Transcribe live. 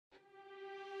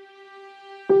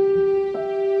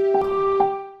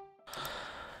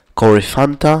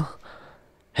Coryphantha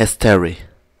hesteri,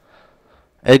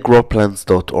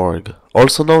 agrowplants.org,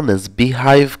 also known as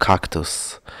beehive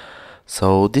cactus.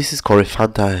 So this is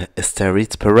Coryphantha hesteri.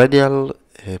 It's perennial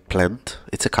plant.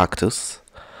 It's a cactus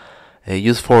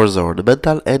used for the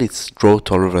ornamental, and it's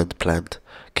drought-tolerant plant.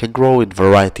 Can grow in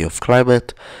variety of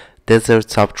climate: desert,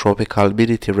 subtropical,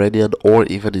 Mediterranean, or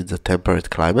even in the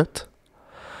temperate climate.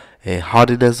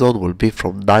 Hardiness zone will be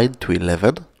from 9 to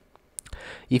 11.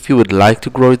 If you would like to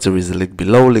grow it, there is a link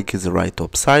below, link is the right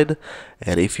top side,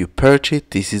 and if you purchase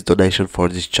it, this is donation for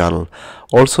this channel.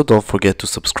 Also, don't forget to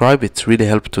subscribe, it's really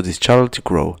helps to this channel to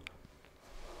grow.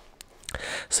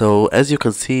 So as you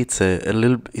can see,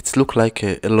 it's look like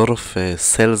a lot of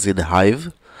cells in a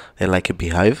hive, like a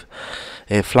beehive.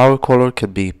 Flower color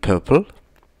can be purple,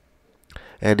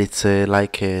 and it's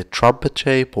like a trumpet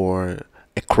shape or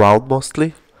a crown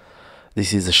mostly.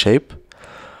 This is the shape.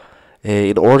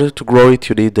 In order to grow it,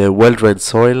 you need a well-drained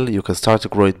soil. You can start to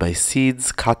grow it by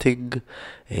seeds, cutting,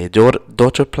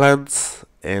 daughter plants,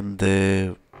 and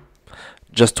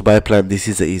just to buy a plant. This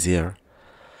is easier.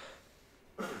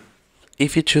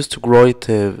 If you choose to grow it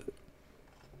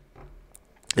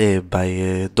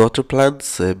by daughter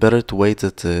plants, better to wait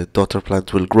that the daughter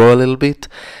plant will grow a little bit.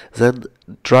 Then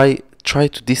try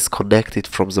to disconnect it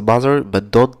from the mother,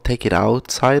 but don't take it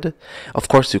outside. Of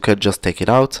course, you can just take it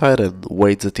outside and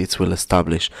wait that it will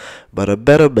establish. But a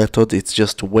better method is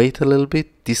just to wait a little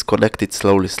bit, disconnect it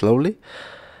slowly,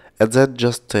 and then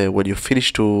just when you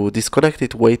finish to disconnect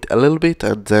it, wait a little bit,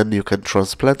 and then you can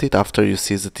transplant it after you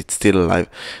see that it's still alive.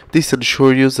 This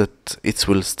ensures you that it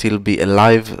will still be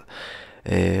alive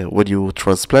when you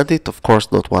transplant it. Of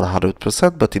course, not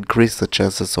 100%, but increase the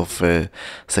chances of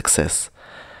success.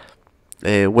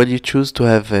 When you choose to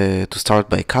have to start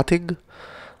by cutting,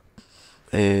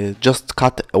 just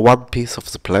cut one piece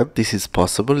of the plant. This is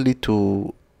possible. Need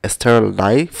to a sterile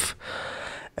knife,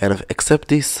 and except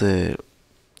this,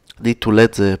 need to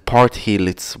let the part heal.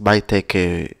 It might take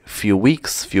a few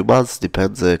weeks, few months,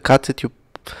 depends the cut that you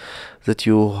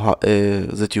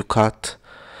cut.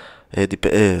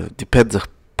 Depends the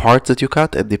part that you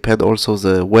cut, and depend also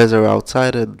the weather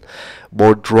outside, and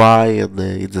more dry, and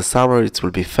in the summer it will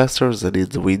be faster than in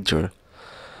the winter.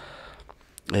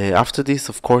 After this,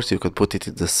 of course, you can put it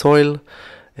in the soil,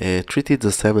 treat it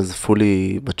the same as a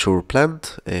fully mature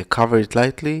plant, cover it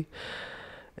lightly,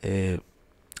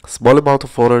 small amount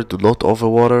of water, do not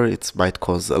overwater, it might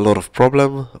cause a lot of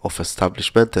problem of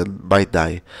establishment and might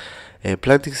die.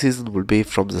 Planting season will be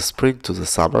from the spring to the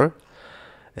summer.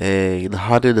 In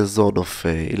hardiness zone of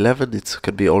 11, it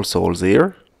can be also all the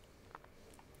year.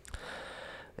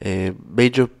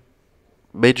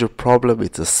 Major problem is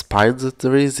the spines that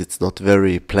there is. It's not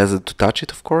very pleasant to touch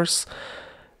it, of course.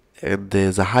 And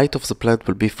the height of the plant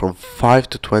will be from 5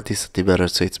 to 20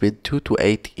 centimeters, so it's been 2 to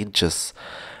 8 inches.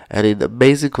 And in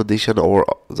amazing condition, or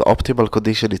the optimal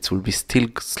condition, it will be still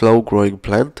slow growing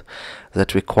plant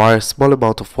that requires small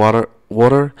amount of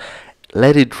water.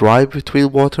 Let it dry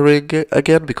between watering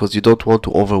again, because you don't want to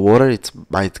overwater, it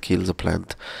might kill the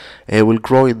plant. It will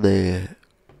grow in the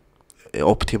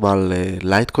optimal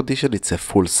light condition. It's a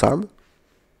full sun.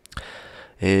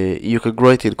 You can grow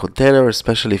it in container,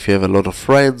 especially if you have a lot of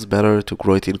friends. Better to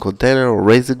grow it in container or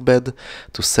raising bed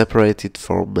to separate it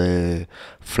from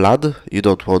flood. You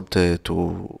don't want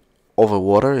to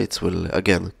overwater, it will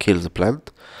again kill the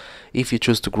plant. If you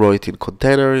choose to grow it in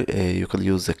container, you can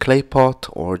use a clay pot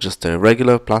or just a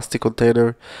regular plastic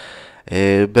container.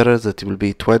 Better that it will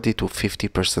be 20 to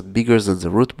 50% bigger than the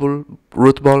root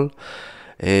ball.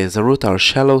 The roots are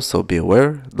shallow, so be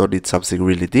aware. Don't need something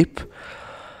really deep.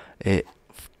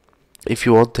 If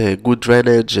you want a good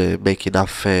drainage, make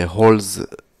enough holes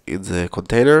in the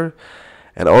container.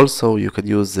 And also you can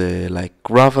use like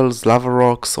gravels, lava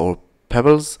rocks, or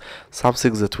pebbles,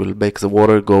 something that will make the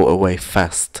water go away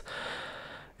fast.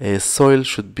 Soil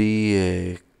should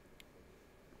be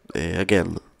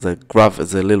again the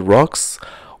little rocks,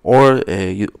 or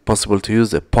possible to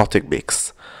use a potting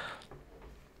mix.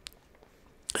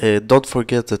 Don't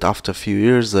forget that after a few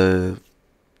years the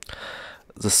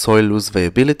soil lose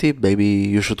viability. Maybe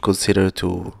you should consider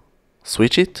to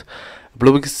switch it.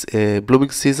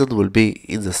 Blooming season will be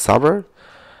in the summer,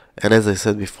 and as I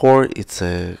said before, it's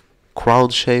a crown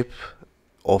shape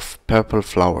of purple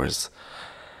flowers.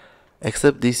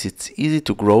 Except this, it's easy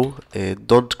to grow.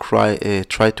 Don't try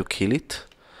to kill it.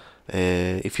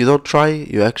 If you don't try,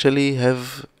 you actually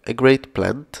have a great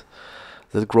plant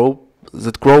that grow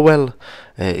well.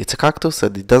 It's a cactus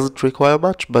and it doesn't require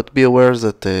much, but be aware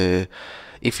that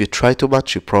if you try too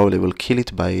much, you probably will kill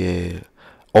it by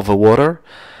overwater,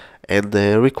 and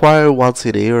require once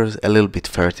in a year a little bit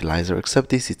fertilizer. Except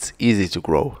this, it's easy to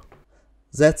grow.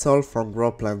 That's all from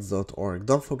growplants.org.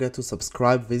 Don't forget to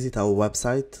subscribe, visit our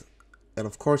website, and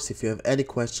of course, if you have any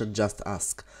question, just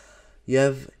ask. You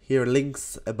have here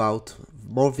links about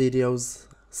more videos,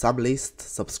 some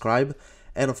lists, subscribe,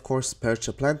 and of course purchase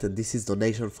a plant, and this is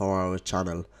donation for our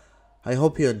channel. I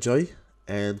hope you enjoy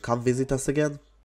and come visit us again.